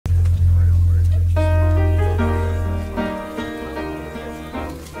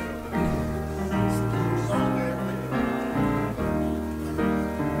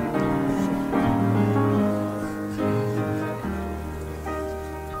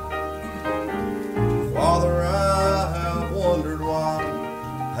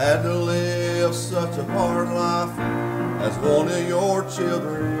had to live such a hard life as one of your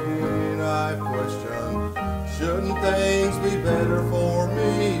children. I question, shouldn't things be better for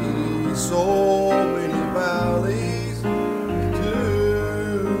me? So many valleys,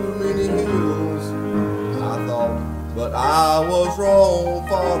 too many hills. I thought, but I was wrong,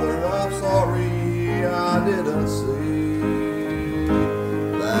 Father, I'm sorry I didn't see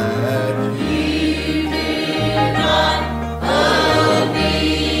that you do not owe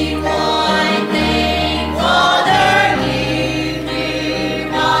me one thing, Father, you do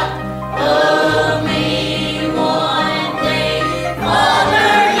not owe me one thing,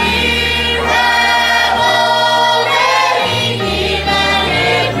 Father, you have already given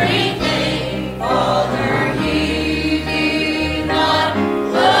everything, Father, you do not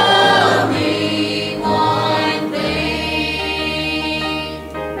owe me one thing.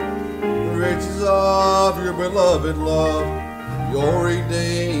 the riches of your beloved love, your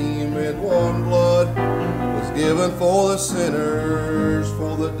redeeming one blood was given for the sinners,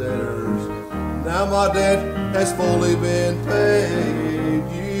 for the debtors. Now my debt has fully been paid.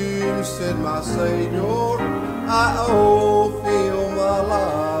 You said, my Savior, I owe him my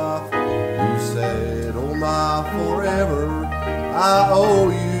life. You said, oh my forever, I owe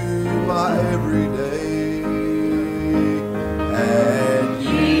you my every day. And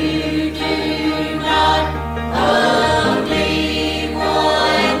You do not owe me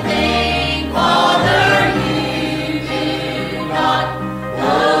one thing, Father, you do not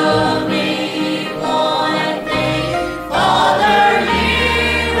owe me one thing, Father,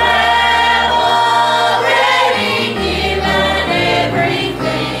 you have already given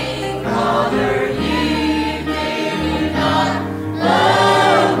everything, Father, you do not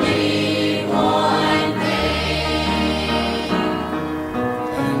owe me one thing.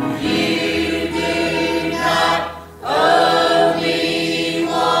 You do not owe me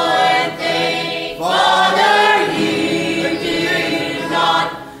one thing, Father, you do not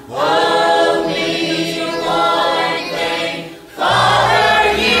owe me one thing, Father,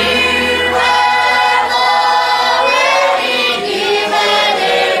 you have already given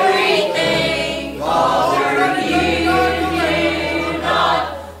everything, Father, you do not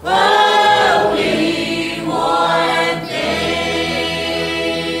owe me one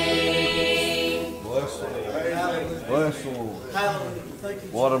thing. bless the Lord. Bless the Lord. Hallelujah. Thank you.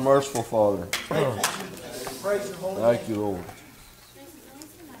 What a merciful Father. Praise your holy name. Thank you, Lord.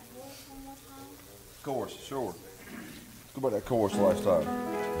 Chorus, sure. Let's go back to that chorus last time.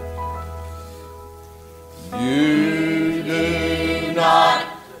 You do not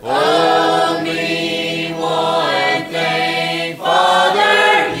Owe me one thing,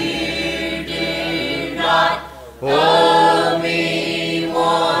 Father, you do not owe me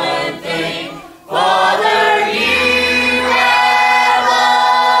one thing, Father, you have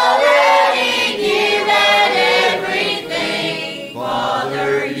already given everything,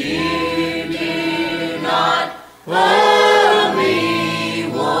 Father, you do not owe me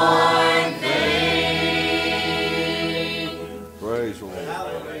one thing. praise the Lord.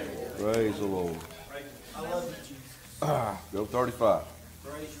 Praise the Lord. I love you, Jesus. Go 35.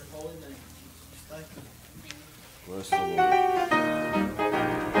 Praise your holy name, Jesus. Thank you. Bless the Lord.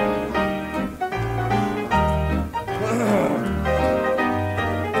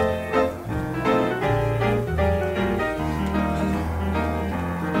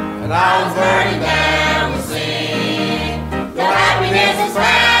 And I was burning down with sin. Your happiness was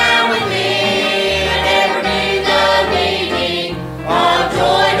found with me. I never knew the meaning of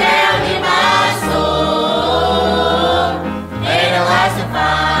joy down in my soul. And alas, I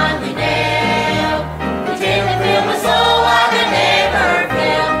finally knelt. The tear that filled my soul like I never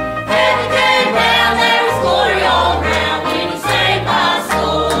felt. Heaven came down, there was glory all around when He saved my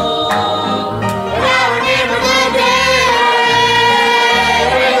soul. And I remember the day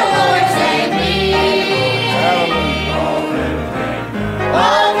when the Lord saved me.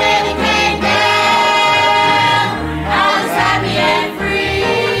 Oh, heaven came down. I was happy and free.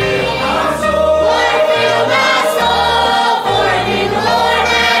 Lord, fill my soul, for in You the Lord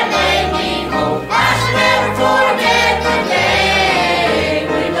had made me whole. I shall never forget the day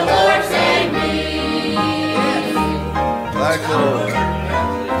when the Lord saved me. Thank you, Lord.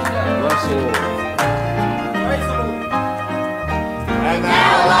 Bless the Lord. Praise the Lord. And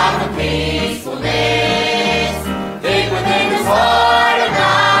now a life of peacefulness deep within this heart of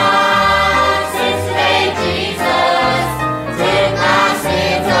mine. Since the day Jesus took my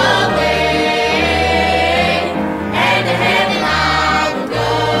sins away, and to heaven I will go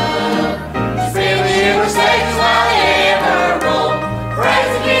to spend the endless ages while they ever roll,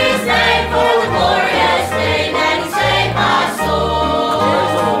 praising His name for the glorious thing that He saved my soul.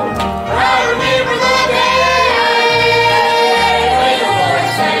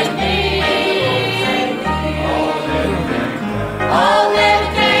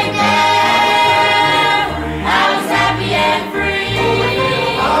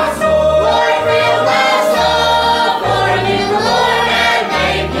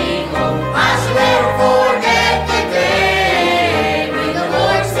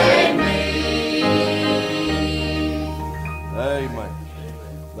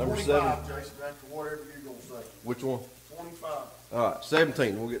 tonight for whatever you're going to say. Which one? 25. All right,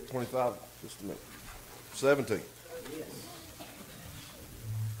 17. We'll get 25 just a minute. 17.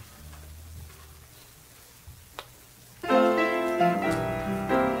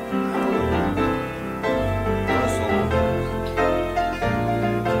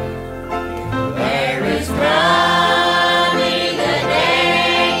 There is coming a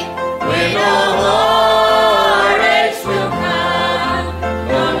day when no heartaches will come,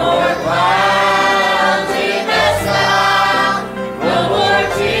 no more clouds in the sky, no more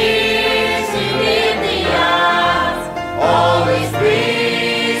tears to dim the eyes. All is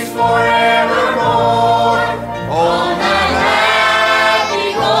peace forevermore on that happy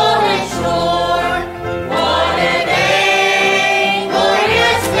golden shore. What a day,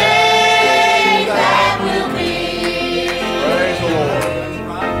 glorious day that will be. Praise the Lord.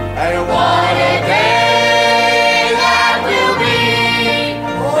 And What a day that will be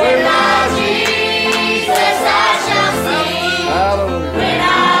when my Jesus I shall see. hallelujah. When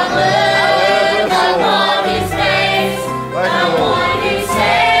I look upon His face, the one who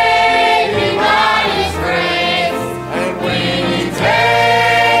saved me by His grace. And When He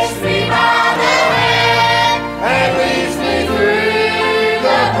takes me by the hand and leads me through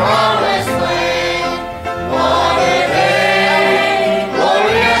the promised land. What a day,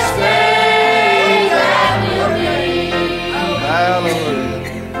 glorious day that will be.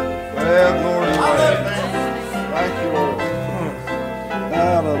 hallelujah. Well, glory to God. Thank you, Lord.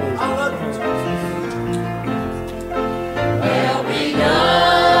 Hallelujah. I love you, Jesus. There'll be no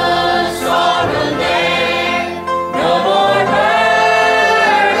sorrow there, no more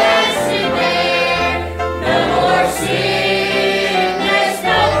burdens to bear, no more sickness,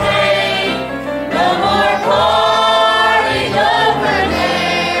 no pain, no more parting over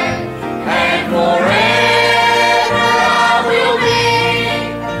there, and forever I will be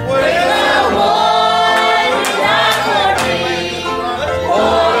with the one who died for me.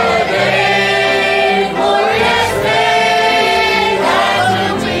 What a day, glorious day that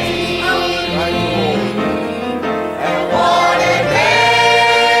will be. Thank you, Lord. And what a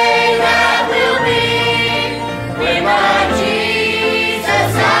day that will be when my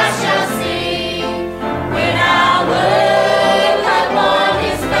Jesus I shall see. When I look upon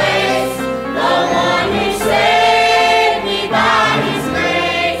His face, the one who saved me by His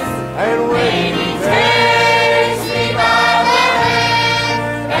grace. And When He takes me by the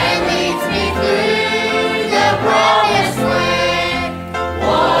hand and leads me through the promised land.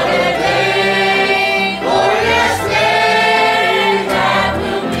 What a day, glorious day that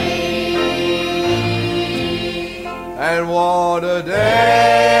will be. And what a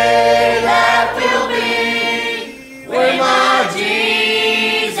day That will be when my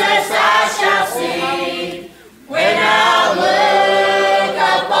Jesus I shall see. When I look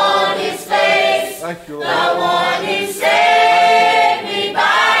upon His face, Thank you, the Lord. one who saved me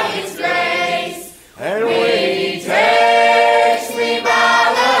by His grace. And When He takes me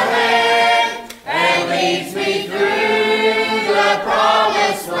by the hand and leads me through the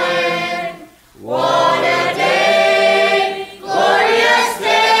promised land. What a day, glorious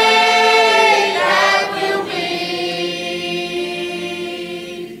day that will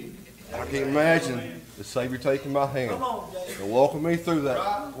be. I can imagine the Savior taking my hand Come on, Jay. and walking me through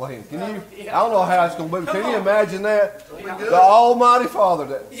that lane. Can you? I don't know how it's going to be, but can you imagine that? The Almighty Father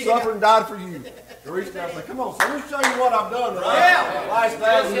that suffered and died for you. To reach down and say, come on, son, let me show you what I've done the last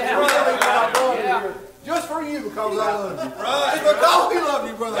 1,000 years. Let me show you what I've done here. Just for you because I love you. It's because He loved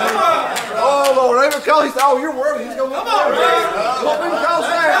you, brother. Oh, Lord, ain't because He said, oh, you're worthy. He's going to look for you. Won't be because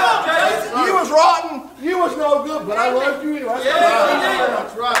of that. You was rotten. You was no good, but I loved you anyway.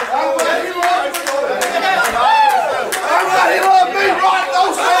 That's right. I'm glad He loved you. I'm glad He loved me rotten. Oh,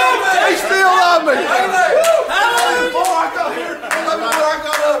 son, He still loved me. Before I got here, before I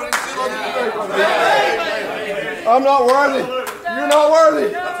got up, He still loved me today, brother. I'm not worthy. You're not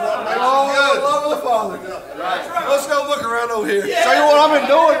worthy. Oh, the love of the Father. Let's go look around over here. Show you what I've been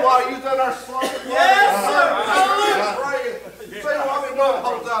doing while you've done our slow. Yes, sir. Show you what I've been doing the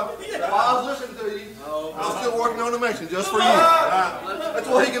whole time. While I was listening to you, I was still working on the mission just for you. That's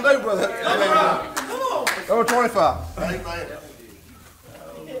what He can do, brother. Come on. Number 25. Amen.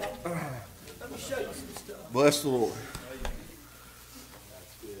 Let me show you some stuff. Bless the Lord.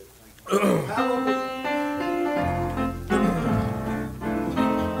 Hallelujah.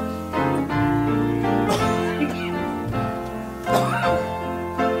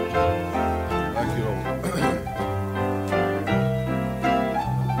 Thank you, Lord.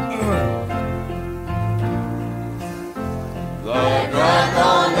 The drunk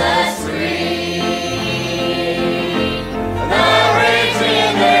on the street, the rich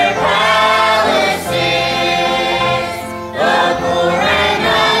in their palace.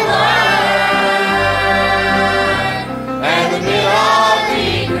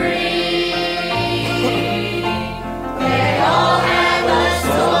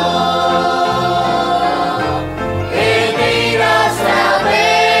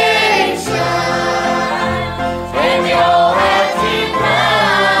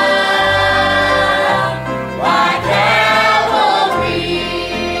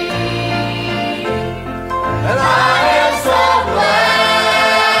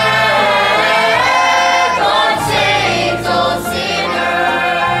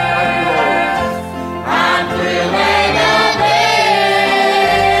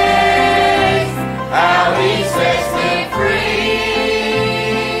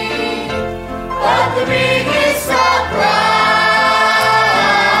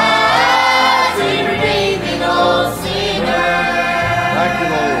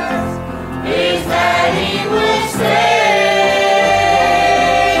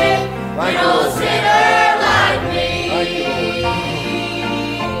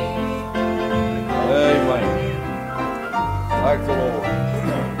 Thank the Lord.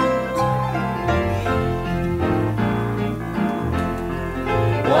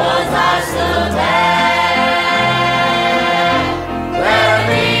 Was I so bad that I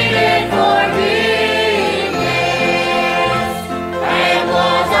needed forgiveness? And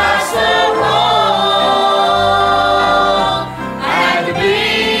was I so wrong I had to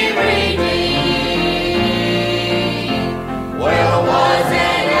be redeemed? Well, I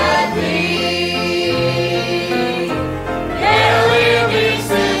wasn't a thief, yet I lived in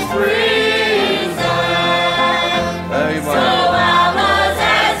sin's prison. Amen. So I was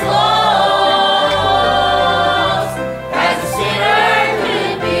as lost as a sinner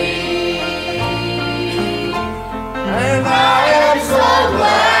could be. And I am so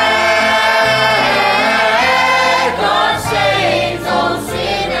glad God saves all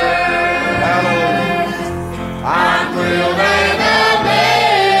sinners. hallelujah. I'm thrilled and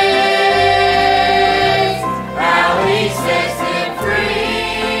amazed how He sets them free.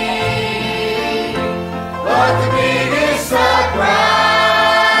 But the biggest surprise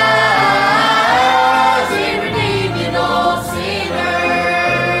in redeeming all sinners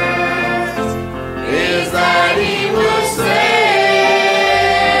is that He will save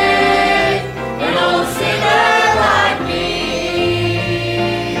an old sinner like me.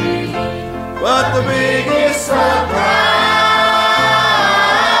 But the biggest Surprise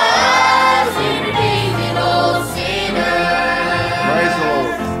in redeeming all sinners praise the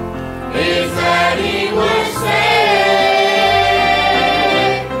Lord. is that He will save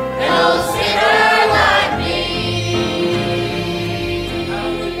an old sinner like me.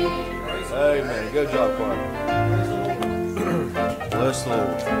 Amen. Good job, choir. Bless the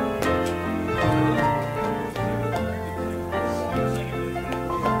Lord.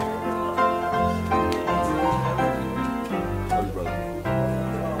 Love you, brother.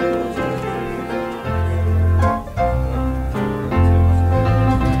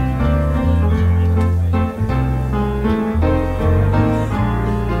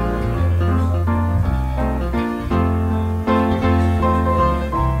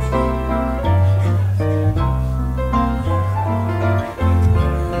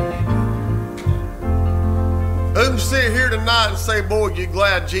 Who can sit here tonight and say, boy, you're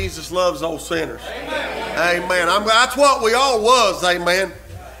glad Jesus loves those sinners? Amen. I'm glad. That's what we all was, amen.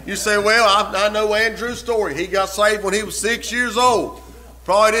 You say, well, I know Andrew's story. He got saved when he was 6 years old.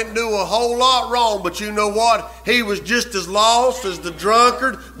 Probably didn't do a whole lot wrong, but you know what? He was just as lost as the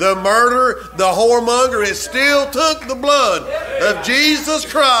drunkard, the murderer, the whoremonger. It still took the blood of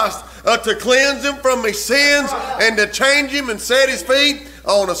Jesus Christ to cleanse him from his sins and to change him and set his feet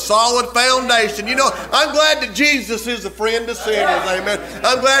on a solid foundation. You know, I'm glad that Jesus is a friend to sinners, amen.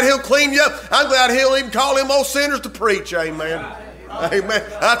 I'm glad he'll clean you up. I'm glad he'll even call them old sinners to preach, amen. Amen.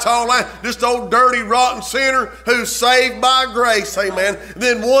 That's all just old dirty rotten sinner who's saved by grace, amen.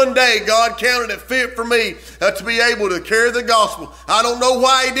 Then one day God counted it fit for me to be able to carry the gospel. I don't know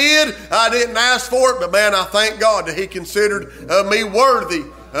why he did. I didn't ask for it, but man, I thank God that he considered me worthy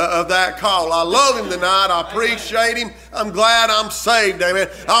of that call. I love him tonight. I appreciate him. I'm glad I'm saved, amen.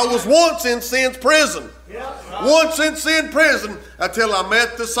 I was once in sin's prison. Once in sin prison until I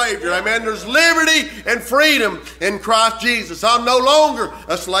met the Savior. Amen. There's liberty and freedom in Christ Jesus. I'm no longer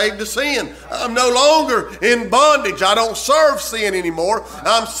a slave to sin. I'm no longer in bondage. I don't serve sin anymore.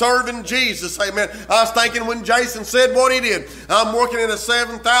 I'm serving Jesus. Amen. I was thinking when Jason said what he did. I'm working in a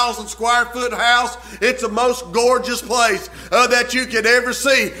 7,000 square foot house. It's the most gorgeous place that you could ever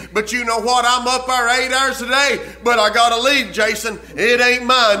see. But you know what? I'm up there 8 hours a day. But I got to leave, Jason. It ain't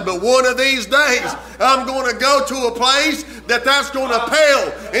mine. But one of these days, I'm going to go to a place that's going to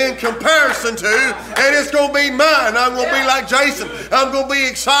pale in comparison to, and it's going to be mine. I'm going to be like Jason. I'm going to be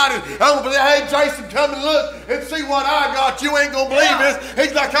excited. I'm going to be, hey, Jason, come and look and see what I got. You ain't going to believe this.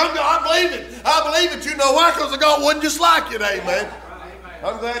 He's like, I believe it. I believe it. You know why? Because I got one just like it. Amen.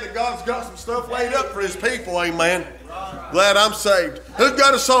 I'm glad that God's got some stuff laid up for his people. Amen. Glad I'm saved. Who's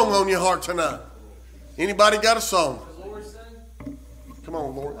got a song on your heart tonight? Anybody got a song? Come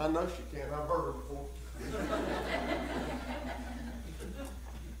on, Lord. I know she can. I've heard her before.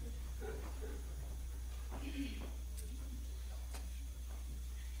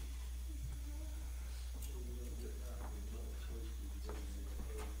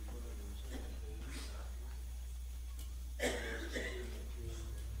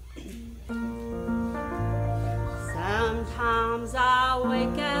 Sometimes I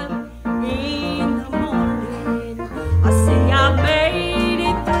wake up in the morning, I see I made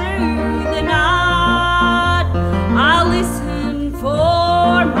it through the night. I listen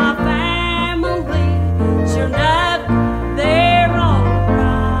for my family, sure enough, they're all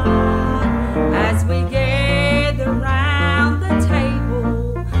right. As we gather round the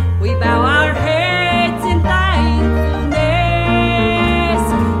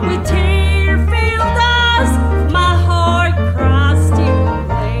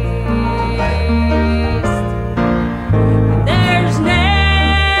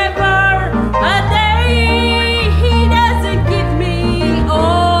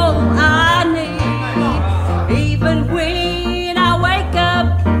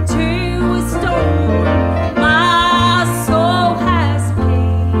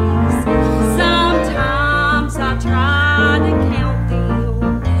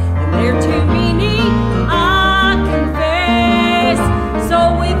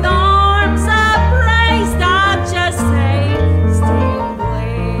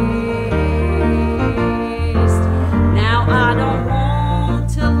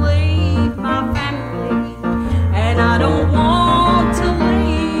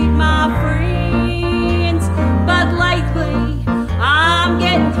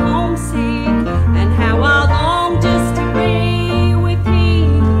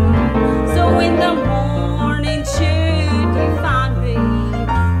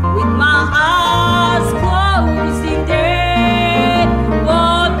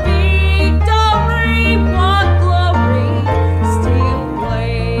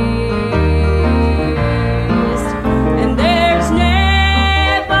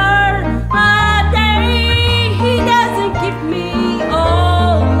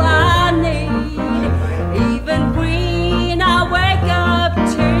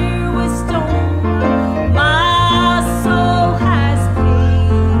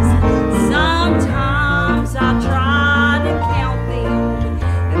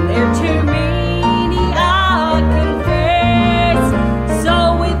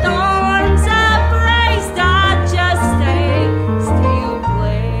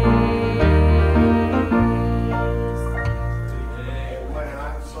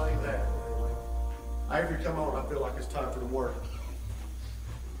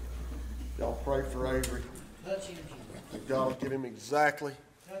exactly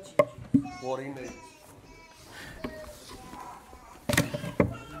what he needs.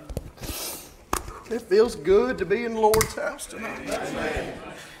 It feels good to be in the Lord's house tonight. Amen.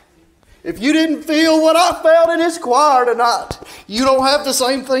 If you didn't feel what I felt in this choir tonight, you don't have the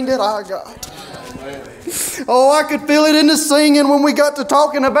same thing that I got. Amen. Oh, I could feel it in the singing when we got to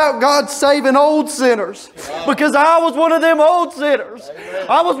talking about God saving old sinners. Because I was one of them old sinners.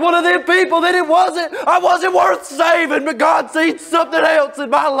 I was one of them people that I wasn't worth saving, but God seen something else in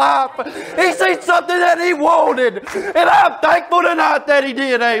my life. He seen something that He wanted. And I'm thankful tonight that He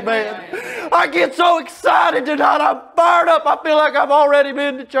did. Amen. I get so excited tonight. I'm fired up. I feel like I've already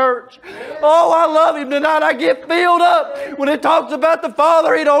been to church. Oh, I love Him tonight. I get filled up. When it talks about the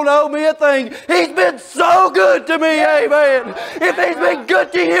Father, He don't owe me a thing. He's been so good to me. Amen. If He's been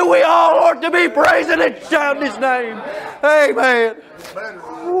good to you, we all ought to be praising and shouting His name. Amen.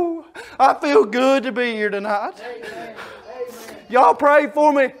 Ooh, I feel good to be here tonight. Y'all pray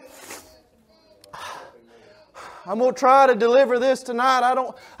for me. I'm going to try to deliver this tonight.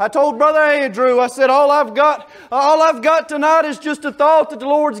 I told Brother Andrew, I said, all I've got tonight is just a thought that the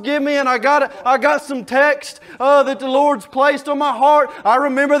Lord's given me, and I got some text that the Lord's placed on my heart. I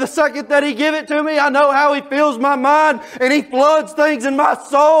remember the second that He gave it to me. I know how He fills my mind, and He floods things in my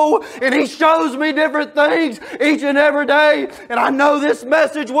soul, and He shows me different things each and every day. And I know this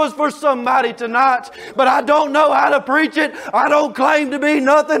message was for somebody tonight, but I don't know how to preach it. I don't claim to be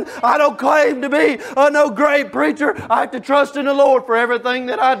nothing. I don't claim to be no great preacher. I have to trust in the Lord for everything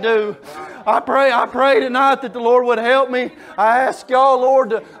that I do. I pray tonight that the Lord would help me. I ask y'all, Lord,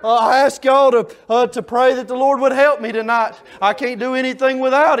 to pray that the Lord would help me tonight. I can't do anything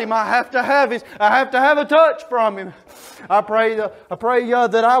without Him. I have to have a touch from Him. I pray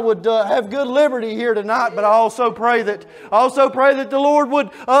that I would have good liberty here tonight, but I also pray that the Lord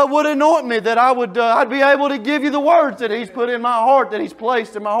would anoint me, that I'd be able to give you the words that He's put in my heart, that He's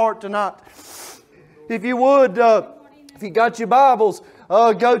placed in my heart tonight. If you would, if you got your Bibles,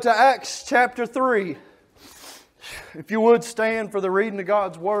 go to Acts chapter 3. If you would stand for the reading of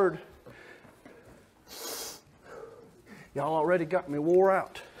God's Word. Y'all already got me wore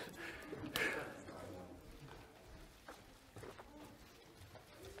out.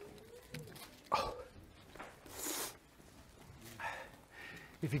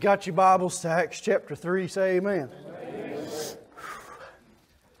 If you got your Bibles to Acts chapter 3, say amen.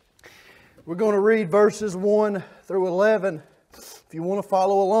 We're going to read verses 1 through 11 if you want to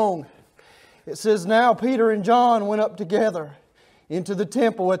follow along. It says, Now Peter and John went up together into the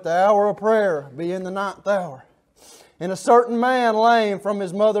temple at the hour of prayer, being the 9th hour. And a certain man lame from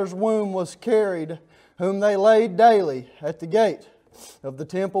his mother's womb was carried, whom they laid daily at the gate of the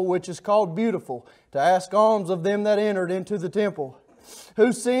temple, which is called Beautiful, to ask alms of them that entered into the temple.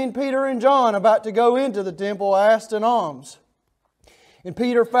 Who, seeing Peter and John about to go into the temple, asked an alms. And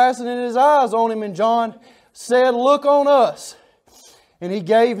Peter, fastening his eyes on him, and John said, Look on us. And he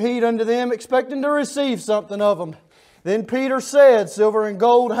gave heed unto them, expecting to receive something of them. Then Peter said, Silver and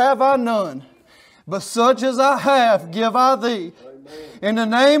gold have I none, but such as I have give I thee. In the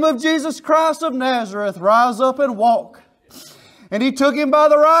name of Jesus Christ of Nazareth, rise up and walk. And he took him by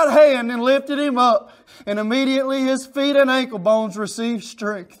the right hand and lifted him up. And immediately his feet and ankle bones received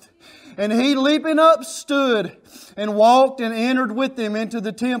strength. And he, leaping up, stood and walked and entered with them into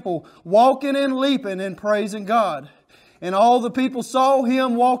the temple, walking and leaping and praising God. And all the people saw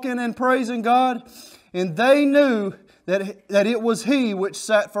him walking and praising God, and they knew that it was he which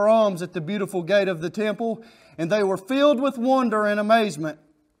sat for alms at the beautiful gate of the temple, and they were filled with wonder and amazement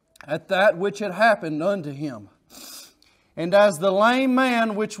at that which had happened unto him. And as the lame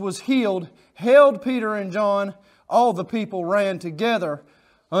man which was healed held Peter and John, all the people ran together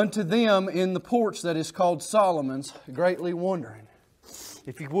unto them in the porch that is called Solomon's, greatly wondering.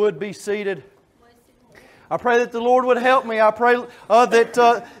 If you would be seated. I pray that the Lord would help me. I pray that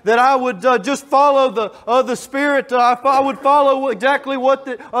I would just follow the Spirit. I would follow exactly what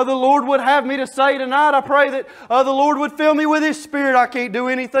the Lord would have me to say tonight. I pray that the Lord would fill me with His Spirit. I can't do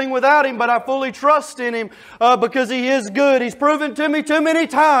anything without Him, but I fully trust in Him because He is good. He's proven to me too many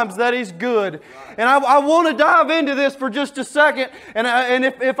times that He's good. And I want to dive into this for just a second. And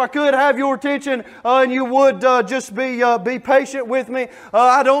if I could have your attention and you would just be patient with me.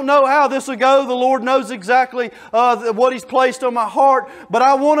 I don't know how this will go. The Lord knows exactly exactly what He's placed on my heart. But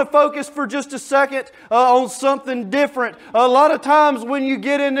I want to focus for just a second on something different. A lot of times when you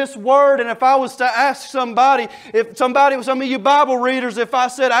get in this Word, and if I was to ask some of you Bible readers, if I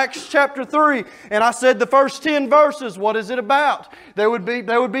said Acts chapter 3 and I said the first 10 verses, what is it about? There would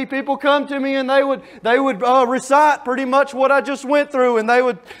be people come to me and they would recite pretty much what I just went through, and they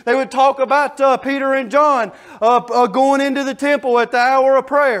would talk about Peter and John going into the temple at the hour of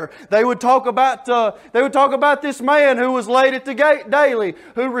prayer. They would talk about this man who was laid at the gate daily,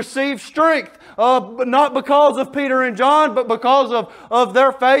 who received strength, but not because of Peter and John, but because of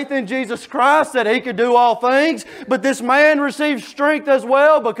their faith in Jesus Christ, that he could do all things. But this man received strength as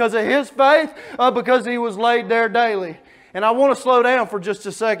well because of his faith, because he was laid there daily. And I want to slow down for just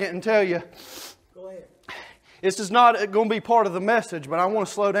a second and tell you, this is not going to be part of the message, but I want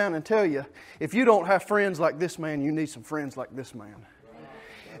to slow down and tell you, if you don't have friends like this man, you need some friends like this man.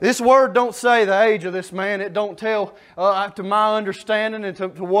 This Word don't say the age of this man. It don't tell, to my understanding and to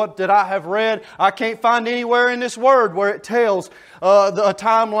what that I have read. I can't find anywhere in this Word where it tells a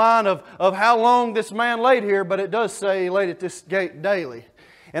timeline of how long this man laid here, but it does say he laid at this gate daily.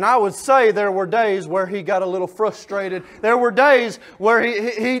 And I would say there were days where he got a little frustrated. There were days where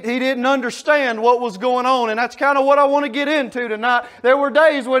he didn't understand what was going on. And that's kind of what I want to get into tonight. There were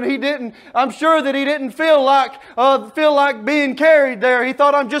days when I'm sure that he didn't feel like being carried there. He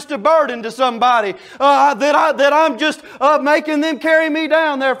thought, I'm just a burden to somebody. That I'm just making them carry me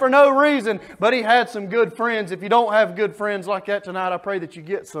down there for no reason. But he had some good friends. If you don't have good friends like that tonight, I pray that you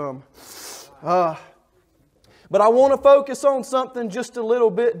get some. But I want to focus on something just a little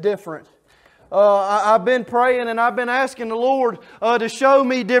bit different. I've been praying and I've been asking the Lord to show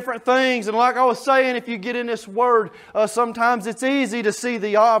me different things. And like I was saying, if you get in this Word, sometimes it's easy to see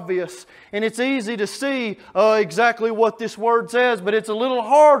the obvious. And it's easy to see exactly what this Word says. But it's a little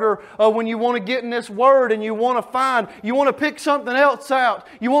harder when you want to get in this Word and you want to pick something else out.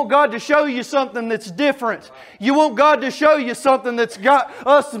 You want God to show you something that's different. You want God to show you something that's got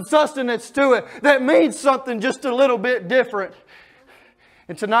some sustenance to it, that means something just a little bit different.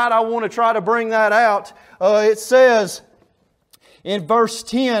 And tonight I want to try to bring that out. It says in verse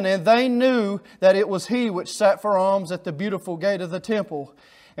 10, and they knew that it was He which sat for alms at the beautiful gate of the temple.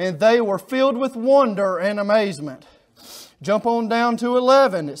 And they were filled with wonder and amazement. Jump on down to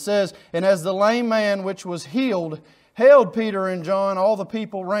 11. It says, and as the lame man which was healed held Peter and John, all the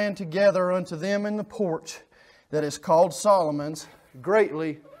people ran together unto them in the porch that is called Solomon's,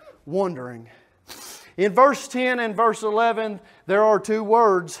 greatly wondering. In verse 10 and verse 11, there are two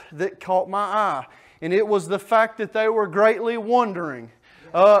words that caught my eye. And it was the fact that they were greatly wondering.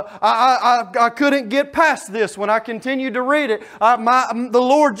 I couldn't get past this when I continued to read it. The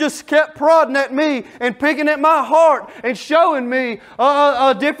Lord just kept prodding at me and picking at my heart and showing me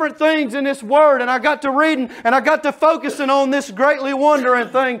different things in this Word. And I got to reading and I got to focusing on this greatly wondering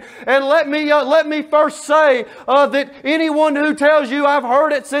thing. And let me first say that anyone who tells you I've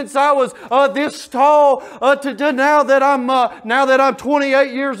heard it since I was this tall to now that I'm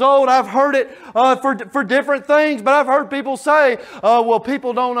 28 years old, I've heard it for different things. But I've heard people say, well, people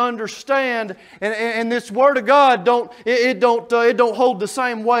don't understand, and this Word of God don't hold the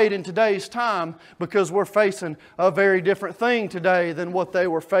same weight in today's time, because we're facing a very different thing today than what they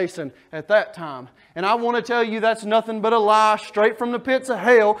were facing at that time. And I want to tell you that's nothing but a lie straight from the pits of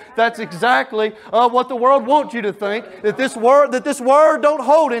hell. That's exactly what the world wants you to think. That this word don't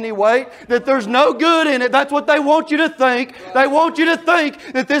hold any weight. That there's no good in it. That's what they want you to think. They want you to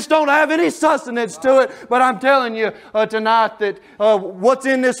think that this don't have any sustenance to it. But I'm telling you tonight that what's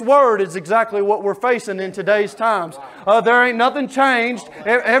in this Word is exactly what we're facing in today's times. There ain't nothing changed.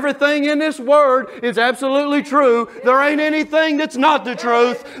 Everything in this Word is absolutely true. There ain't anything that's not the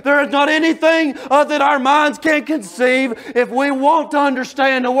truth. There is not anything that our minds can't conceive. If we want to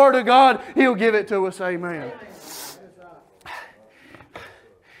understand the Word of God, He'll give it to us. Amen.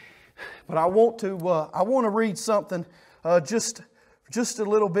 But I want to read something just a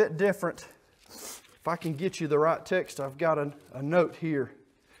little bit different. If I can get you the right text, I've got a note here.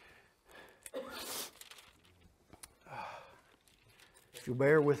 If you'll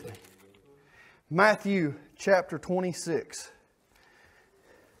bear with me. Matthew chapter 26.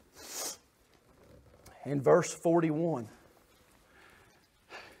 In verse 41.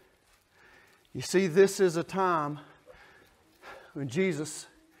 You see, this is a time when Jesus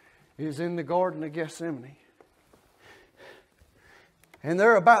is in the Garden of Gethsemane. And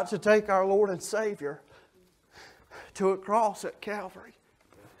they're about to take our Lord and Savior to a cross at Calvary.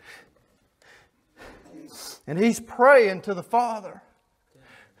 And He's praying to the Father.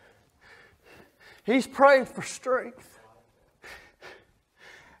 He's praying for strength.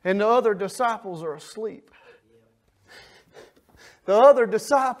 and the other disciples are asleep. The other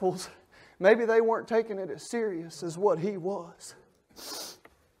disciples, maybe they weren't taking it as serious as what he was.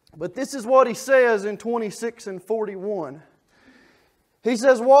 But this is what he says in 26 and 41. He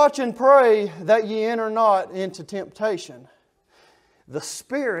says, "Watch and pray that ye enter not into temptation. The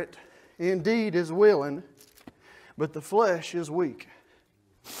spirit indeed is willing, but the flesh is weak."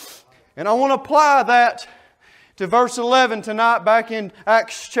 And I want to apply that to verse 11 tonight back in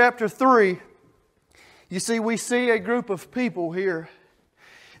Acts chapter 3. You see, we see a group of people here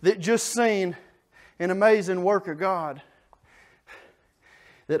that just seen an amazing work of God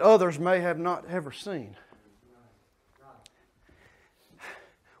that others may have not ever seen.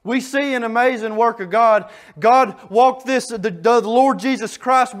 We see an amazing work of God. God walked this, the Lord Jesus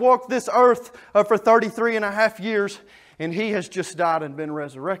Christ walked this earth for 33 and a half years, and He has just died and been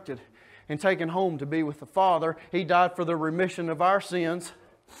resurrected and taken home to be with the Father. He died for the remission of our sins.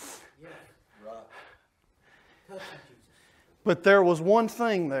 But there was one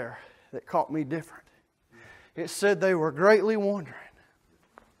thing there that caught me different. It said they were greatly wondering.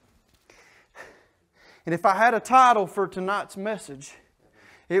 And if I had a title for tonight's message,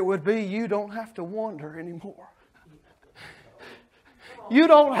 it would be, "You don't have to wonder anymore." You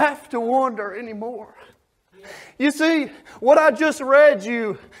don't have to wonder anymore. You see, what I just read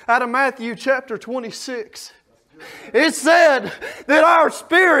you out of Matthew chapter 26, it said that our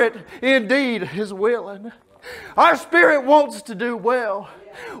spirit indeed is willing. Our spirit wants to do well.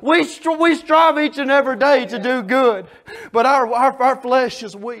 We strive each and every day to do good, but our flesh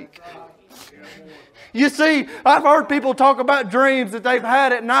is weak. You see, I've heard people talk about dreams that they've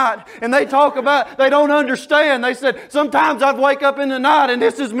had at night, and they talk about, they don't understand. They said, sometimes I'd wake up in the night, and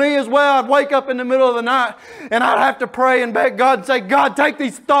this is me as well. I'd wake up in the middle of the night, and I'd have to pray and beg God and say, "God, take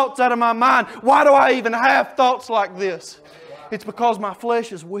these thoughts out of my mind. Why do I even have thoughts like this?" It's because my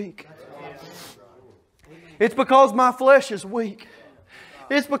flesh is weak. It's because my flesh is weak.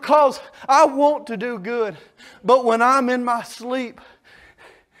 It's because I want to do good, but when I'm in my sleep,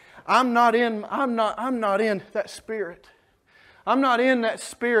 I'm not in that spirit. I'm not in that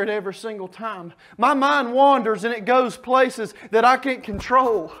spirit every single time. My mind wanders and it goes places that I can't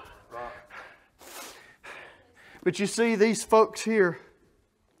control. But you see, these folks here,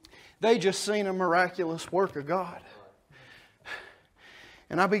 they just seen a miraculous work of God.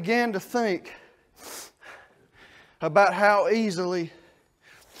 And I began to think about how easily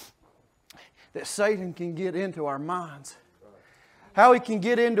that Satan can get into our minds. How he can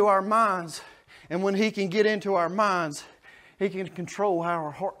get into our minds. And when he can get into our minds, he can control how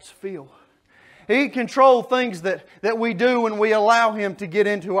our hearts feel. He can control things that we do when we allow him to get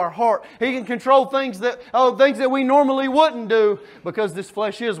into our heart. He can control things that we normally wouldn't do because this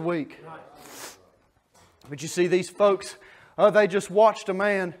flesh is weak. But you see, these folks, they just watched a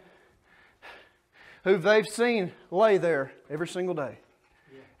man who they've seen lay there every single day.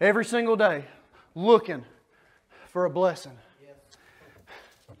 Every single day, looking for a blessing.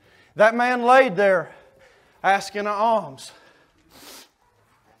 That man laid there asking an alms.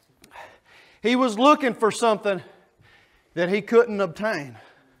 He was looking for something that he couldn't obtain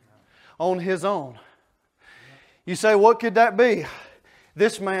on his own. You say, what could that be?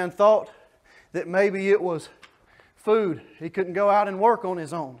 This man thought that maybe it was food. He couldn't go out and work on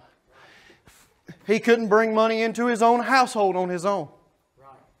his own. He couldn't bring money into his own household on his own.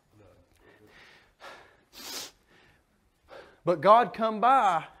 But God come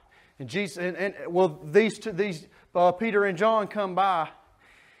by, and Jesus, these Peter and John come by,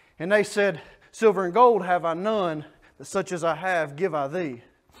 and they said, "Silver and gold have I none, but such as I have give I thee."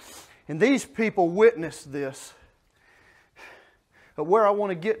 And these people witnessed this. But where I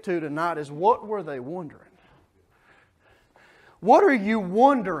want to get to tonight is, what were they wondering? What are you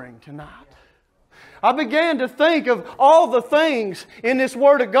wondering tonight? I began to think of all the things in this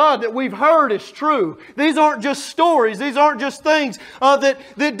Word of God that we've heard is true. These aren't just stories. These aren't just things that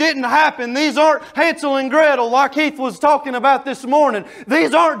didn't happen. These aren't Hansel and Gretel like Heath was talking about this morning.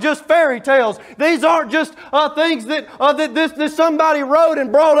 These aren't just fairy tales. These aren't just things that somebody wrote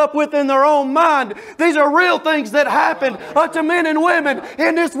and brought up within their own mind. These are real things that happened to men and women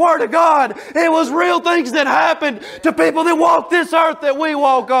in this Word of God. It was real things that happened to people that walk this earth that we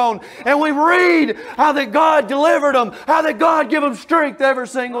walk on. And we read how that God delivered them, how that God gave them strength every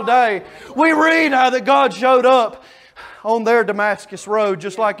single day. We read how that God showed up on their Damascus road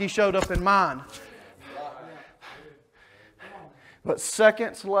just like He showed up in mine. But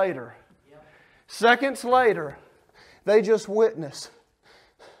seconds later, they just witness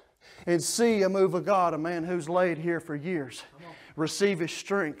and see a move of God, a man who's laid here for years, receive His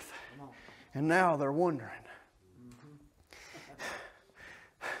strength. And now they're wondering.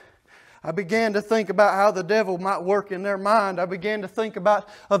 I began to think about how the devil might work in their mind. I began to think about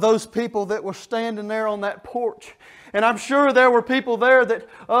those people that were standing there on that porch. And I'm sure there were people there that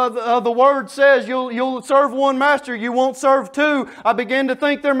the Word says you'll serve one master, you won't serve two. I began to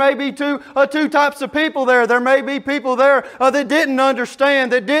think there may be two types of people there. There may be people there that didn't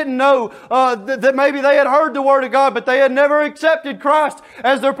understand, that didn't know, that maybe they had heard the Word of God, but they had never accepted Christ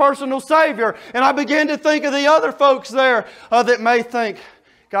as their personal Savior. And I began to think of the other folks there that may think,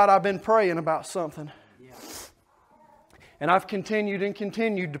 God, I've been praying about something. And I've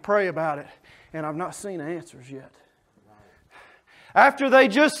continued to pray about it, and I've not seen answers yet. After they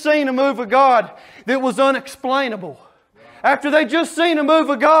just seen a move of God that was unexplainable. After they just seen a move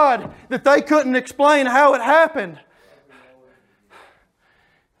of God that they couldn't explain how it happened.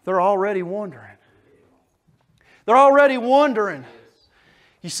 They're already wondering. They're already wondering.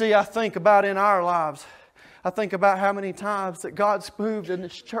 You see, I think about in our lives, I think about how many times that God's moved in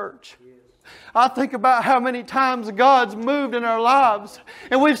this church. I think about how many times God's moved in our lives.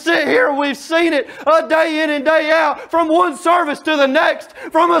 And we've sit here and we've seen it day in and day out, from one service to the next,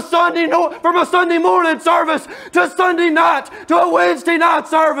 from a Sunday morning service to Sunday night to a Wednesday night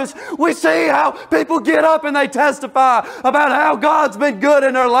service. We see how people get up and they testify about how God's been good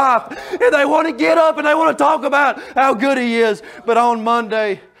in their life. And they want to get up and they want to talk about how good He is. But on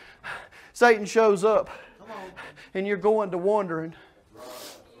Monday, Satan shows up and you're going to wondering.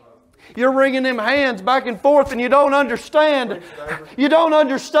 You're wringing them hands back and forth and you don't understand. You don't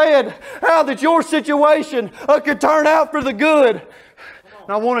understand how that your situation could turn out for the good. And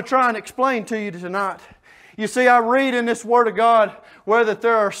I want to try and explain to you tonight. You see, I read in this Word of God where that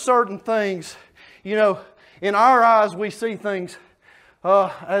there are certain things, in our eyes we see things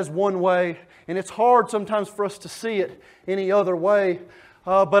as one way. And it's hard sometimes for us to see it any other way.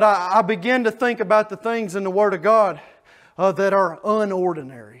 But I begin to think about the things in the Word of God that are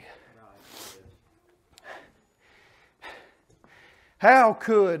unordinary. How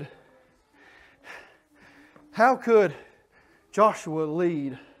could Joshua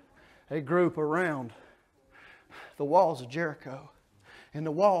lead a group around the walls of Jericho and the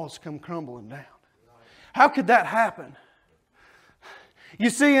walls come crumbling down? How could that happen?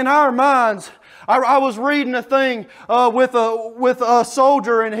 You see, in our minds, I was reading a thing with a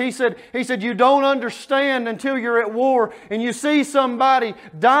soldier, and he said, you don't understand until you're at war and you see somebody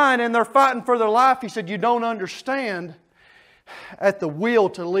dying and they're fighting for their life. He said, you don't understand at the will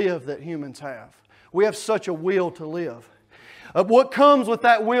to live that humans have. We have such a will to live. What comes with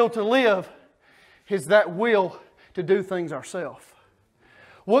that will to live is that will to do things ourselves.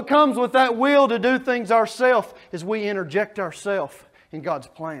 What comes with that will to do things ourselves is we interject ourselves in God's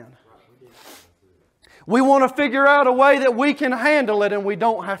plan. We want to figure out a way that we can handle it and we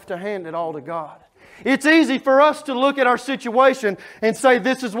don't have to hand it all to God. It's easy for us to look at our situation and say,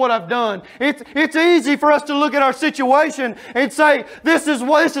 this is what I've done. It's easy for us to look at our situation and say, this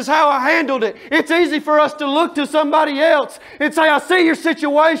is how I handled it. It's easy for us to look to somebody else and say, I see your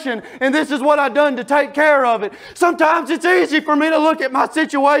situation and this is what I've done to take care of it. Sometimes it's easy for me to look at my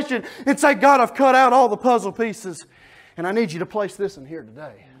situation and say, God, I've cut out all the puzzle pieces and I need you to place this in here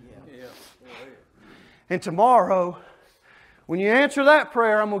today. And tomorrow, when you answer that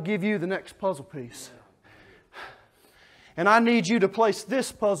prayer, I'm going to give you the next puzzle piece. And I need you to place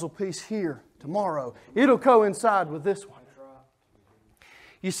this puzzle piece here tomorrow. It'll coincide with this one.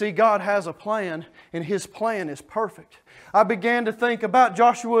 You see, God has a plan, and His plan is perfect. I began to think about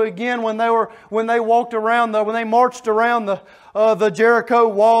Joshua again when they marched around the Jericho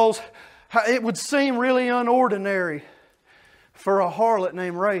walls. It would seem really unordinary for a harlot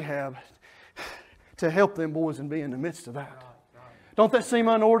named Rahab to help them boys and be in the midst of that. Don't that seem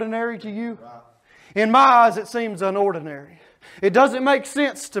unordinary to you? In my eyes, it seems unordinary. It doesn't make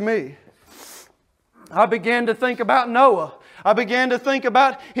sense to me. I began to think about Noah. I began to think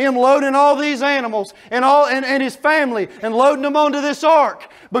about him loading all these animals and his family and loading them onto this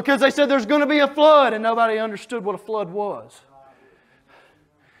ark because they said there's going to be a flood and nobody understood what a flood was.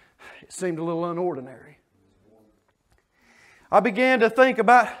 It seemed a little unordinary. I began to think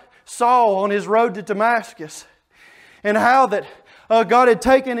about Saul on his road to Damascus and how that God had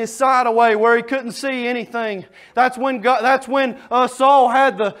taken his sight away where he couldn't see anything. That's when Saul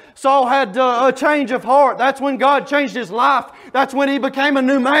had a change of heart. That's when God changed his life. That's when he became a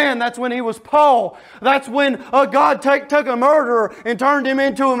new man. That's when he was Paul. That's when God took a murderer and turned him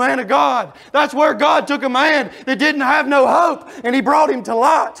into a man of God. That's where God took a man that didn't have no hope and He brought him to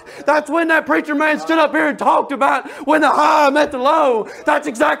light. That's when that preacher man stood up here and talked about when the high met the low. That's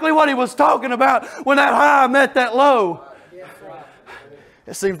exactly what he was talking about when that high met that low.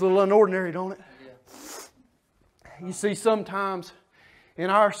 It seems a little unordinary, don't it? You see, sometimes in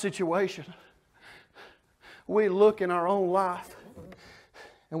our situation, we look in our own life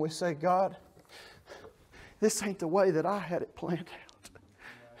and we say, God, this ain't the way that I had it planned out.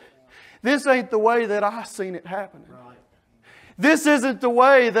 This ain't the way that I seen it happening. This isn't the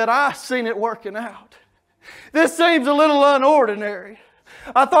way that I seen it working out. This seems a little unordinary.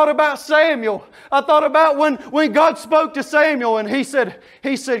 I thought about Samuel. I thought about when God spoke to Samuel and He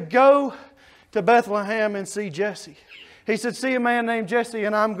said, go to Bethlehem and see Jesse. He said, see a man named Jesse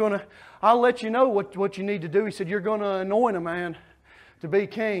and I'll let you know what you need to do. He said, you're going to anoint a man to be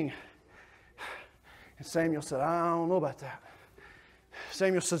king. And Samuel said, I don't know about that.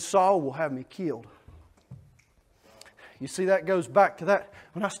 Samuel said, Saul will have me killed. You see, that goes back to that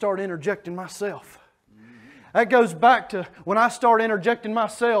when I start interjecting myself. That goes back to when I start interjecting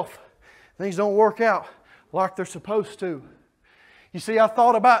myself, things don't work out like they're supposed to. You see, I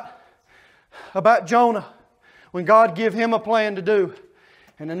thought about Jonah when God gave him a plan to do.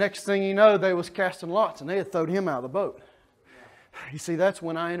 And the next thing you know, they was casting lots and they had thrown him out of the boat. You see, that's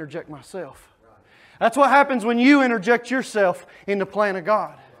when I interject myself. That's what happens when you interject yourself in the plan of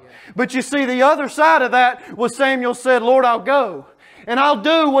God. But you see, the other side of that was Samuel said, Lord, I'll go. And I'll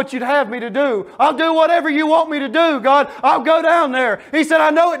do what you'd have me to do. I'll do whatever you want me to do, God. I'll go down there. He said,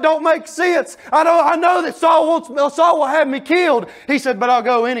 I know it don't make sense. I know that Saul will have me killed. He said, but I'll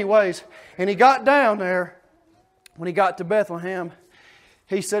go anyways. And he got down there. When he got to Bethlehem,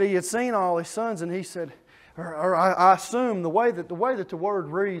 he said he had seen all his sons, and he said, or I assume the way that the word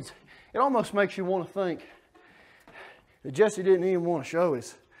reads, it almost makes you want to think that Jesse didn't even want to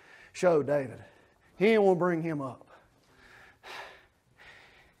show David. He didn't want to bring him up.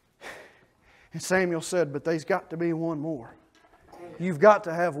 And Samuel said, but there's got to be one more. You've got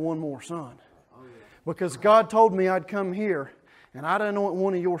to have one more son. Because God told me I'd come here and I'd anoint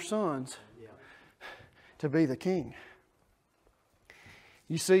one of your sons to be the king.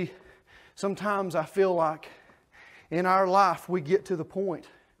 You see, sometimes I feel like in our life we get to the point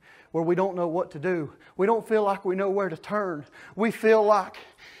where we don't know what to do. We don't feel like we know where to turn. We feel like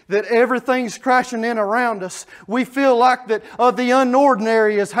that everything's crashing in around us. We feel like that the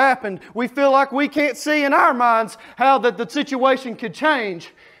unordinary has happened. We feel like we can't see in our minds how that the situation could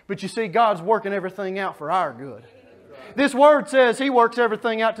change. But you see, God's working everything out for our good. This Word says He works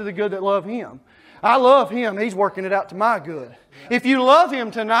everything out to the good that love Him. I love Him. He's working it out to my good. If you love Him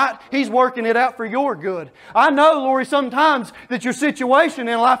tonight, He's working it out for your good. I know, Lori, sometimes that your situation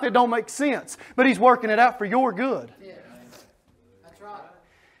in life, it don't make sense. But He's working it out for your good. Yeah. That's right.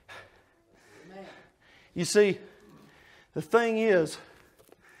 Amen. You see, the thing is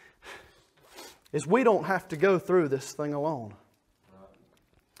we don't have to go through this thing alone.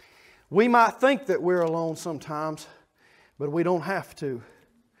 We might think that we're alone sometimes, but we don't have to.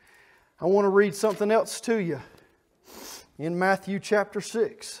 I want to read something else to you in Matthew chapter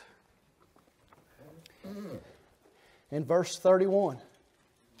 6 in verse 31.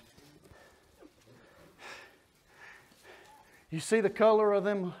 You see the color of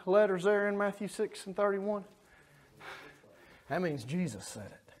them letters there in Matthew 6 and 31? That means Jesus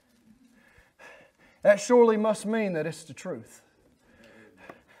said it. That surely must mean that it's the truth.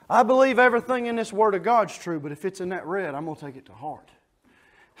 I believe everything in this Word of God's true, but if it's in that red, I'm going to take it to heart.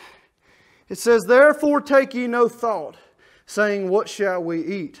 It says, therefore take ye no thought, saying, what shall we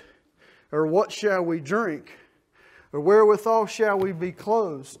eat? Or what shall we drink? Or wherewithal shall we be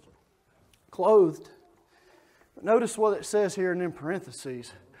clothed? Notice what it says here in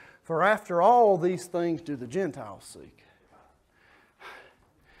parentheses. For after all these things do the Gentiles seek.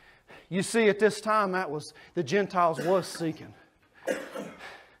 You see, at this time, the Gentiles was seeking.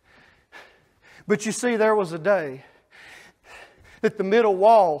 But you see, there was a day that the middle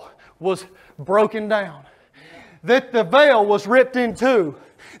wall was broken down. That the veil was ripped in two.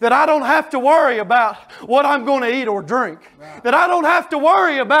 That I don't have to worry about what I'm going to eat or drink. That I don't have to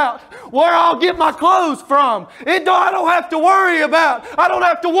worry about where I'll get my clothes from. I don't have to worry about, I don't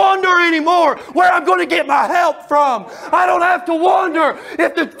have to wonder anymore where I'm going to get my help from. I don't have to wonder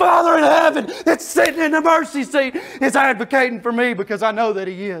if the Father in heaven that's sitting in the mercy seat is advocating for me, because I know that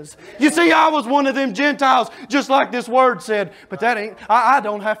He is. You see, I was one of them Gentiles, just like this word said, but I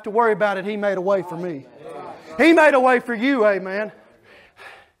don't have to worry about it. He made a way for me. He made a way for you, amen.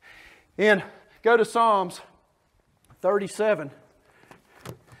 Go to Psalms 37.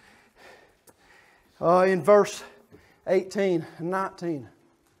 In verse 18 and 19.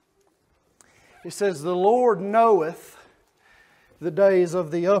 It says, the Lord knoweth the days of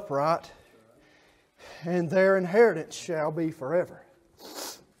the upright, and their inheritance shall be forever.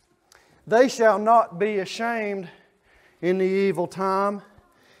 They shall not be ashamed in the evil time,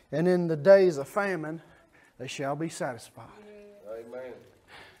 and in the days of famine they shall be satisfied.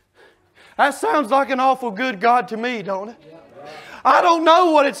 That sounds like an awful good God to me, don't it? I don't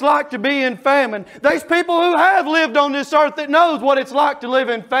know what it's like to be in famine. There's people who have lived on this earth that knows what it's like to live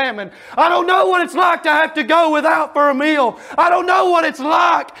in famine. I don't know what it's like to have to go without for a meal. I don't know what it's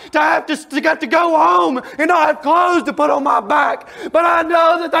like to have to go home and not have clothes to put on my back. But I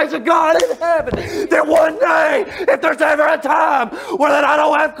know that there's a God in heaven that one day, if there's ever a time where that I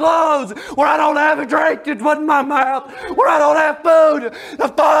don't have clothes, where I don't have a drink to put in my mouth, where I don't have food, the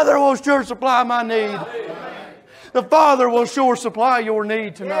Father will sure supply my need. The Father will sure supply your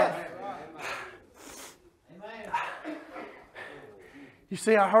need tonight. You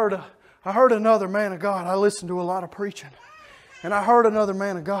see, I heard another man of God. I listened to a lot of preaching. And I heard another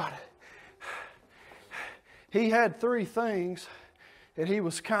man of God. He had 3 things that he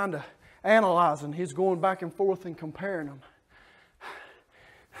was kind of analyzing. He's going back and forth and comparing them.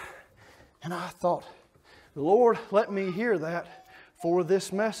 And I thought, Lord, let me hear that for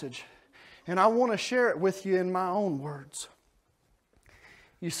this message. And I want to share it with you in my own words.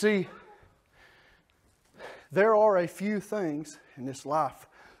 You see, there are a few things in this life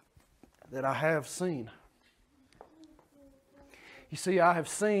that I have seen. You see, I have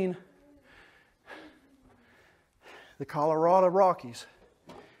seen the Colorado Rockies.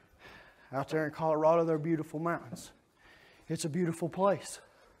 Out there in Colorado, they're beautiful mountains. It's a beautiful place.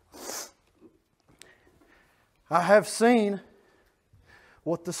 I have seen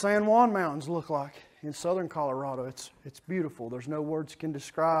what the San Juan Mountains look like in southern Colorado. It's beautiful. There's no words can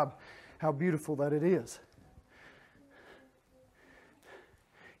describe how beautiful that it is.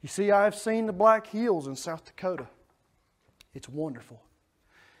 You see, I have seen the Black Hills in South Dakota. It's wonderful.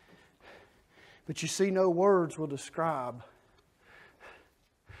 But you see, no words will describe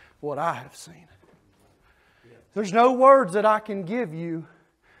what I have seen. There's no words that I can give you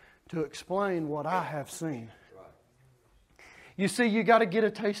to explain what I have seen. You see, you got to get a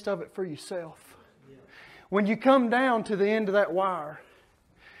taste of it for yourself. When you come down to the end of that wire,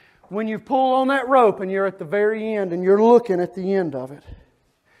 when you pull on that rope and you're at the very end and you're looking at the end of it,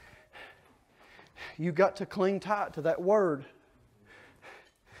 you got to cling tight to that word.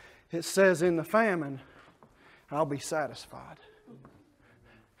 It says in the famine, I'll be satisfied.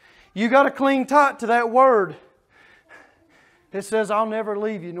 You got to cling tight to that word. It says, I'll never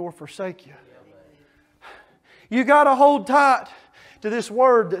leave you nor forsake you. You got to hold tight to this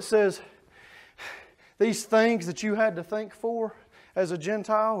word that says, these things that you had to think for as a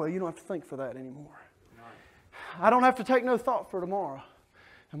Gentile, well, you don't have to think for that anymore. I don't have to take no thought for tomorrow.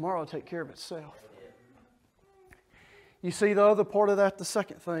 Tomorrow will take care of itself. You see, the other part of that, the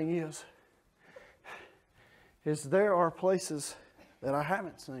second thing is there are places that I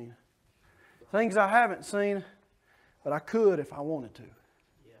haven't seen. Things I haven't seen, but I could if I wanted to.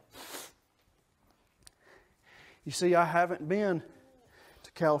 You see, I haven't been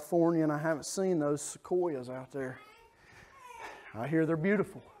to California and I haven't seen those sequoias out there. I hear they're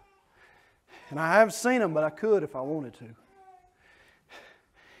beautiful. And I haven't seen them, but I could if I wanted to.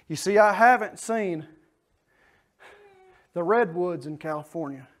 You see, I haven't seen the redwoods in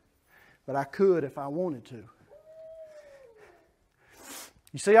California, but I could if I wanted to.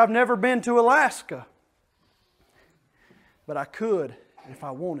 You see, I've never been to Alaska, but I could if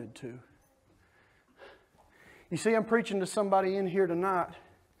I wanted to. You see, I'm preaching to somebody in here tonight.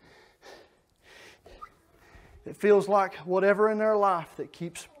 It feels like whatever in their life that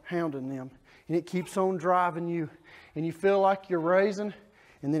keeps hounding them, and it keeps on driving you, and you feel like you're raising,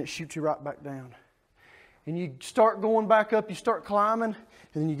 and then it shoots you right back down. And you start going back up, you start climbing,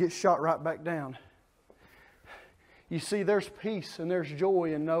 and then you get shot right back down. You see, there's peace and there's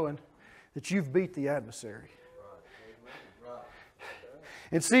joy in knowing that you've beat the adversary.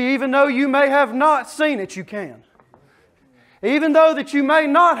 And see, even though you may have not seen it, you can. Even though that you may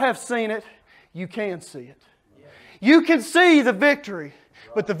not have seen it, you can see it. You can see the victory,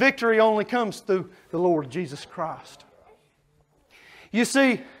 but the victory only comes through the Lord Jesus Christ. You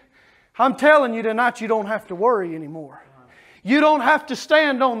see, I'm telling you tonight, you don't have to worry anymore. You don't have to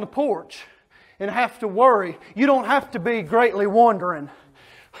stand on the porch and have to worry. You don't have to be greatly wondering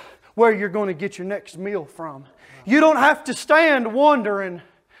where you're going to get your next meal from. You don't have to stand wondering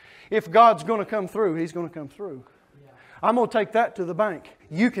if God's going to come through. He's going to come through. I'm going to take that to the bank.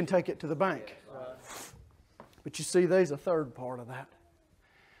 You can take it to the bank. But you see, there's a third part of that.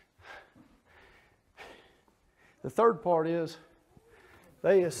 The third part is,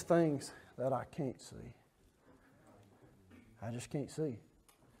 there's things that I can't see. I just can't see.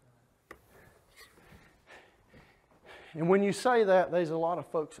 And when you say that, there's a lot of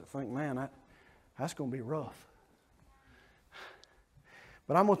folks that think, man, that's going to be rough.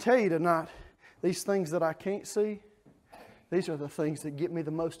 But I'm going to tell you tonight, these things that I can't see, These are the things that get me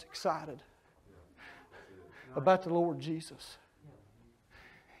the most excited about the Lord Jesus.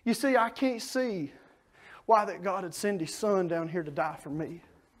 You see, I can't see why that God would send His Son down here to die for me.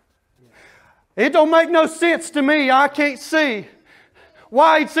 It don't make no sense to me. I can't see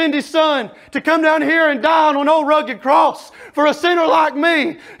why He'd send His Son to come down here and die on an old rugged cross for a sinner like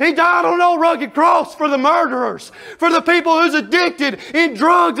me. He died on an old rugged cross for the murderers, for the people who's addicted in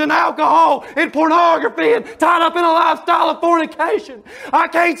drugs and alcohol and pornography and tied up in a lifestyle of fornication. I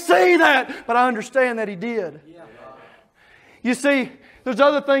can't see that, but I understand that He did. You see, there's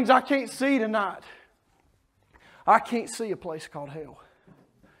other things I can't see tonight. I can't see a place called hell.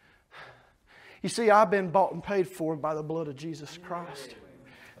 You see, I've been bought and paid for by the blood of Jesus Christ.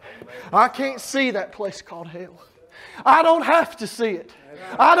 I can't see that place called hell. I don't have to see it.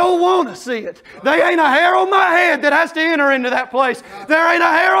 I don't want to see it. There ain't a hair on my head that has to enter into that place. There ain't a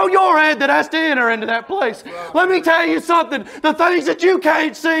hair on your head that has to enter into that place. Let me tell you something. The things that you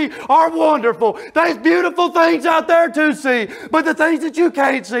can't see are wonderful. There's beautiful things out there to see. But the things that you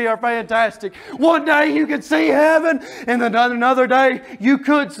can't see are fantastic. One day you can see heaven, and then another day you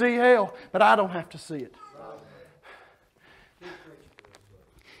could see hell. But I don't have to see it.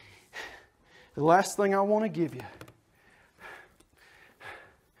 The last thing I want to give you.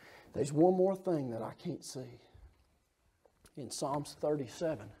 There's one more thing that I can't see. In Psalms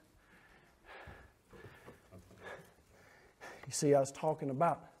 37. You see, I was talking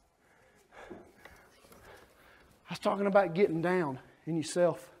about getting down in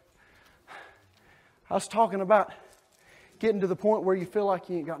yourself. I was talking about getting to the point where you feel like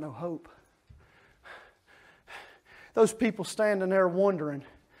you ain't got no hope. Those people standing there wondering,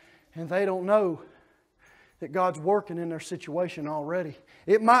 and they don't know that God's working in their situation already.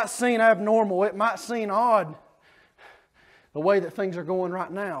 It might seem abnormal. It might seem odd the way that things are going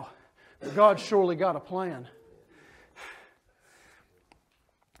right now. But God's surely got a plan.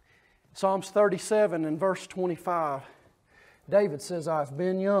 Psalms 37 and verse 25. David says, I've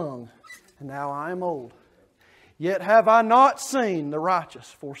been young, and now I am old. Yet have I not seen the righteous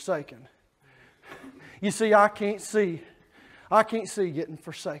forsaken. You see, I can't see getting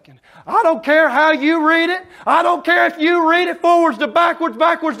forsaken. I don't care how you read it. I don't care if you read it forwards to backwards,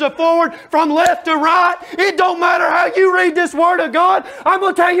 backwards to forward, from left to right. It don't matter how you read this Word of God. I'm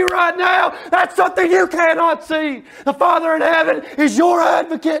going to tell you right now, that's something you cannot see. The Father in heaven is your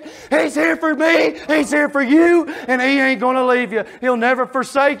advocate. He's here for me. He's here for you. And He ain't going to leave you. He'll never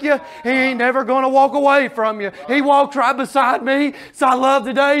forsake you. He ain't never going to walk away from you. He walks right beside me. So I love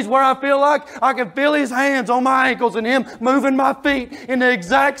the days where I feel like I can feel His hands on my ankles and Him moving my feet in the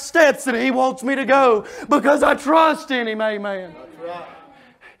exact steps that He wants me to go, because I trust in Him. Amen. That's right.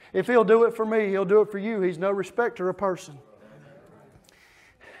 If He'll do it for me, He'll do it for you. He's no respecter of person.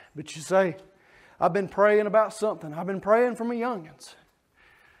 But you say, I've been praying about something. I've been praying for my youngins.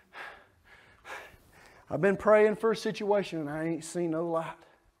 I've been praying for a situation and I ain't seen no light.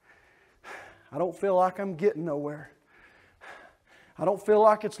 I don't feel like I'm getting nowhere. I don't feel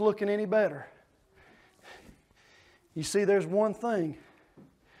like it's looking any better. You see, there's one thing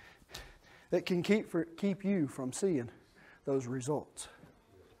that can keep you from seeing those results.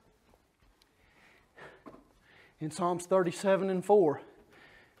 In Psalms 37 and 4, it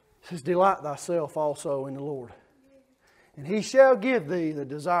says, delight thyself also in the Lord, and He shall give thee the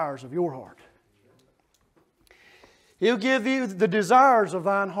desires of your heart. He'll give you the desires of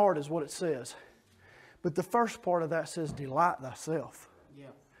thine heart, is what it says. But the first part of that says, delight thyself. Yeah.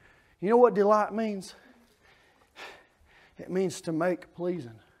 You know what delight means? It means to make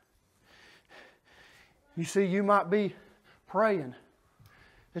pleasing. You see, you might be praying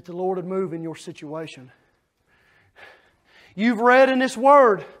that the Lord would move in your situation. You've read in this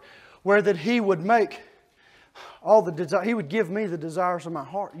Word where that He would make all the desires. He would give me the desires of my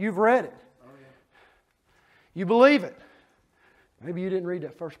heart. You've read it. Oh, yeah. You believe it. Maybe you didn't read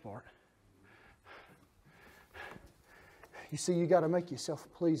that first part. You see, you got to make yourself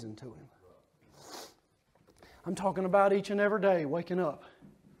pleasing to Him. I'm talking about each and every day waking up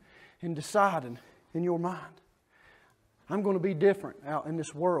and deciding in your mind, I'm going to be different out in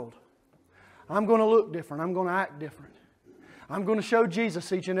this world. I'm going to look different. I'm going to act different. I'm going to show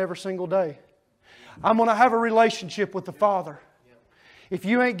Jesus each and every single day. I'm going to have a relationship with the Father. If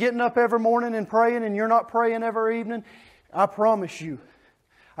you ain't getting up every morning and praying, and you're not praying every evening, I promise you,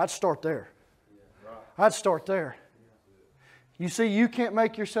 I'd start there. I'd start there. You see, you can't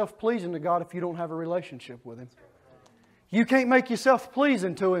make yourself pleasing to God if you don't have a relationship with Him. You can't make yourself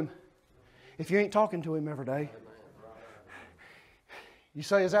pleasing to Him if you ain't talking to Him every day. You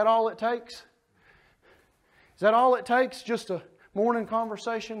say, is that all it takes? Is that all it takes, just to morning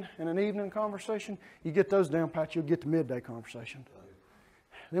conversation and an evening conversation, you get those down pat, you'll get the midday conversation.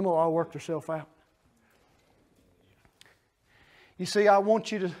 Then we'll all work themselves out. You see, I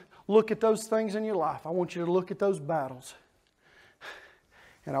want you to look at those things in your life. I want you to look at those battles.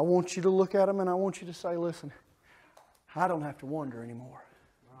 And I want you to look at them and I want you to say, listen, I don't have to wonder anymore.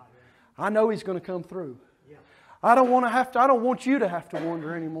 I know He's going to come through. I don't want you to have to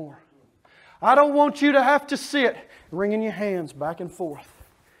wonder anymore. I don't want you to have to sit wringing your hands back and forth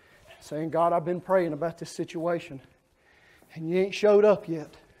saying, God, I've been praying about this situation and you ain't showed up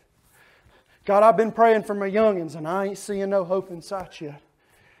yet. God, I've been praying for my youngins and I ain't seeing no hope in sight yet.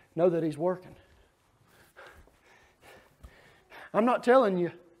 Know that He's working. I'm not telling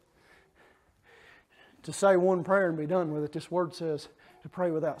you to say one prayer and be done with it. This Word says to pray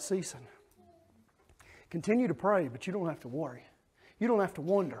without ceasing. Continue to pray, but you don't have to worry. You don't have to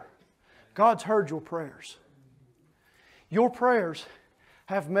wonder. God's heard your prayers. Your prayers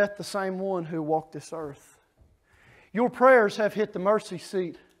have met the same one who walked this earth. Your prayers have hit the mercy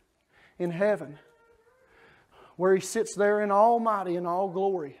seat in heaven, where He sits there in almighty and all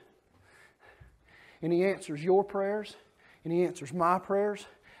glory. And He answers your prayers, and He answers my prayers.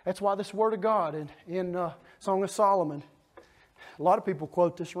 That's why this Word of God in Song of Solomon, a lot of people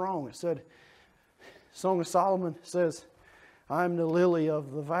quote this wrong. It said, Song of Solomon says, I am the lily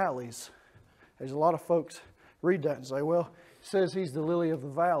of the valleys. There's a lot of folks read that and say, well, it says He's the lily of the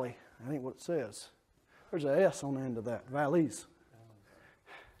valley. That ain't what it says. There's an S on the end of that, valleys.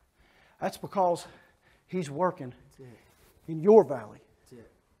 That's because He's working in your valley.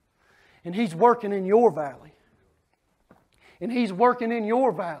 And He's working in your valley. And He's working in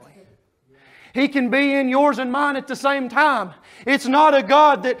your valley. He can be in yours and mine at the same time. It's not a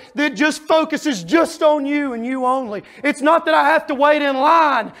God that just focuses just on you and you only. It's not that I have to wait in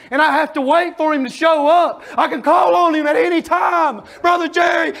line and I have to wait for Him to show up. I can call on Him at any time. Brother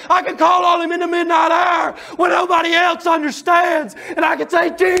Jerry, I can call on Him in the midnight hour when nobody else understands. And I can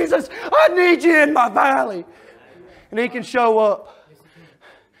say, Jesus, I need You in my valley. And He can show up.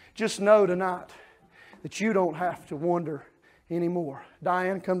 Just know tonight that you don't have to wonder anymore.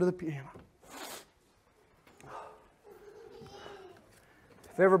 Diane, come to the piano.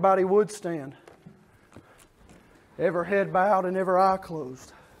 If everybody would stand, every head bowed and every eye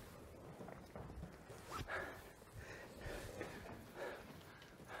closed.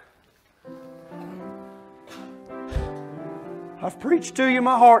 I've preached to you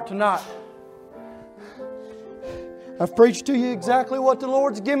my heart tonight. I've preached to you exactly what the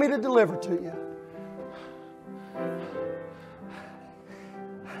Lord's given me to deliver to you.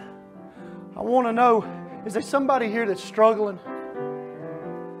 I want to know, is there somebody here that's struggling?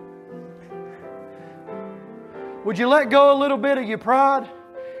 Would you let go a little bit of your pride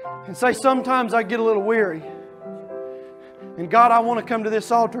and say, sometimes I get a little weary. And God, I want to come to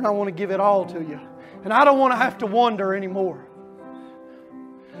this altar and I want to give it all to You. And I don't want to have to wonder anymore.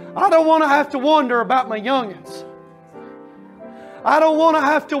 I don't want to have to wonder about my youngins. I don't want to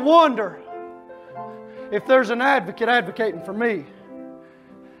have to wonder if there's an advocate advocating for me.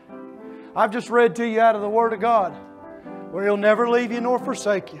 I've just read to you out of the Word of God where He'll never leave you nor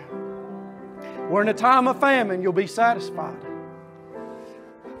forsake you. Where in a time of famine you'll be satisfied.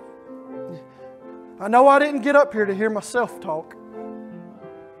 I know I didn't get up here to hear myself talk.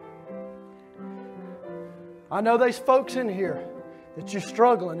 I know there's folks in here that you're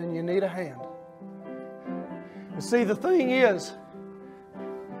struggling and you need a hand. But see, the thing is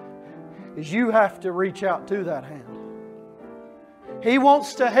you have to reach out to that hand. He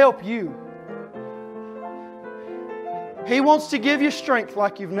wants to help you. He wants to give you strength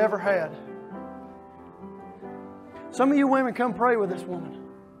like you've never had. Some of you women, come pray with this woman.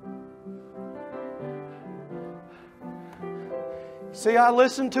 See, I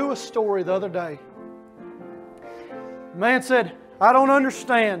listened to a story the other day. The man said, I don't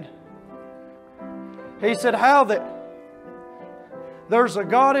understand. He said, how that there's a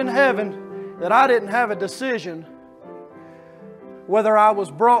God in heaven that I didn't have a decision whether I was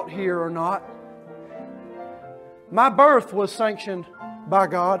brought here or not. My birth was sanctioned by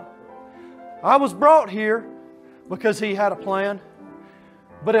God. I was brought here because He had a plan.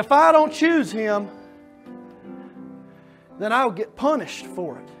 But if I don't choose Him, then I'll get punished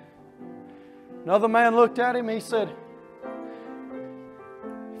for it. Another man looked at him. He said,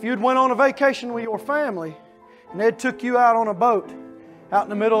 if you'd went on a vacation with your family and they'd took you out on a boat out in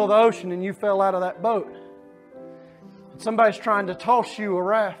the middle of the ocean and you fell out of that boat, and somebody's trying to toss you a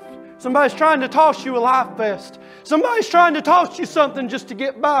raft, somebody's trying to toss you a life vest, somebody's trying to toss you something just to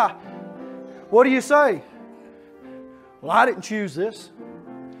get by, what do you say? Well, I didn't choose this.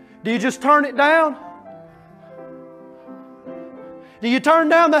 Do you just turn it down? Do you turn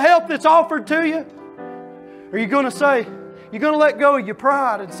down the help that's offered to you? Or are you going to say, you're going to let go of your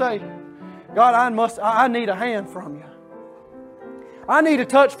pride and say, God, I need a hand from you. I need a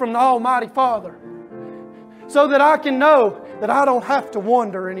touch from the Almighty Father so that I can know that I don't have to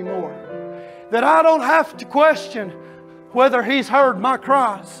wonder anymore. That I don't have to question whether He's heard my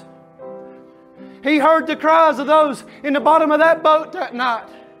cries. He heard the cries of those in the bottom of that boat that night.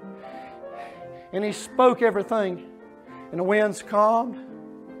 And He spoke everything. And the winds calmed.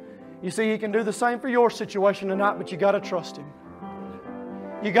 You see, He can do the same for your situation tonight, but you got to trust Him.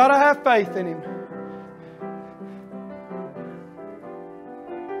 You got to have faith in Him.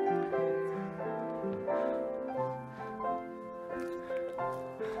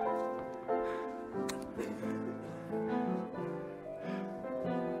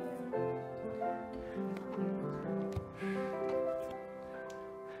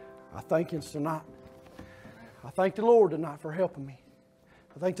 I thank Him tonight. I thank the Lord tonight for helping me.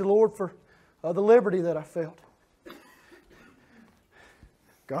 I thank the Lord for the liberty that I felt.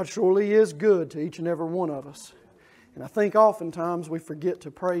 God surely is good to each and every one of us. And I think oftentimes we forget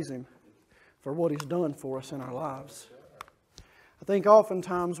to praise Him for what He's done for us in our lives. I think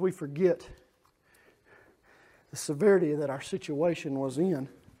oftentimes we forget the severity that our situation was in.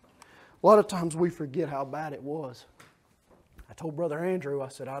 A lot of times we forget how bad it was. I told Brother Andrew, I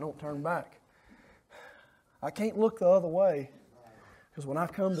said, I don't turn back. I can't look the other way. Because when I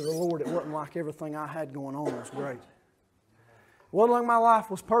come to the Lord, it wasn't like everything I had going on was great. It wasn't like my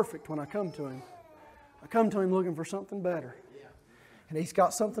life was perfect when I come to Him. I come to Him looking for something better. And He's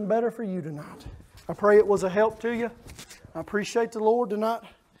got something better for you tonight. I pray it was a help to you. I appreciate the Lord tonight.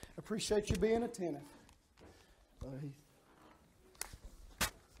 I appreciate you being attentive.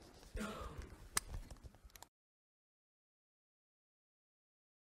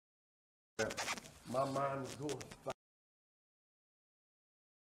 My mind was going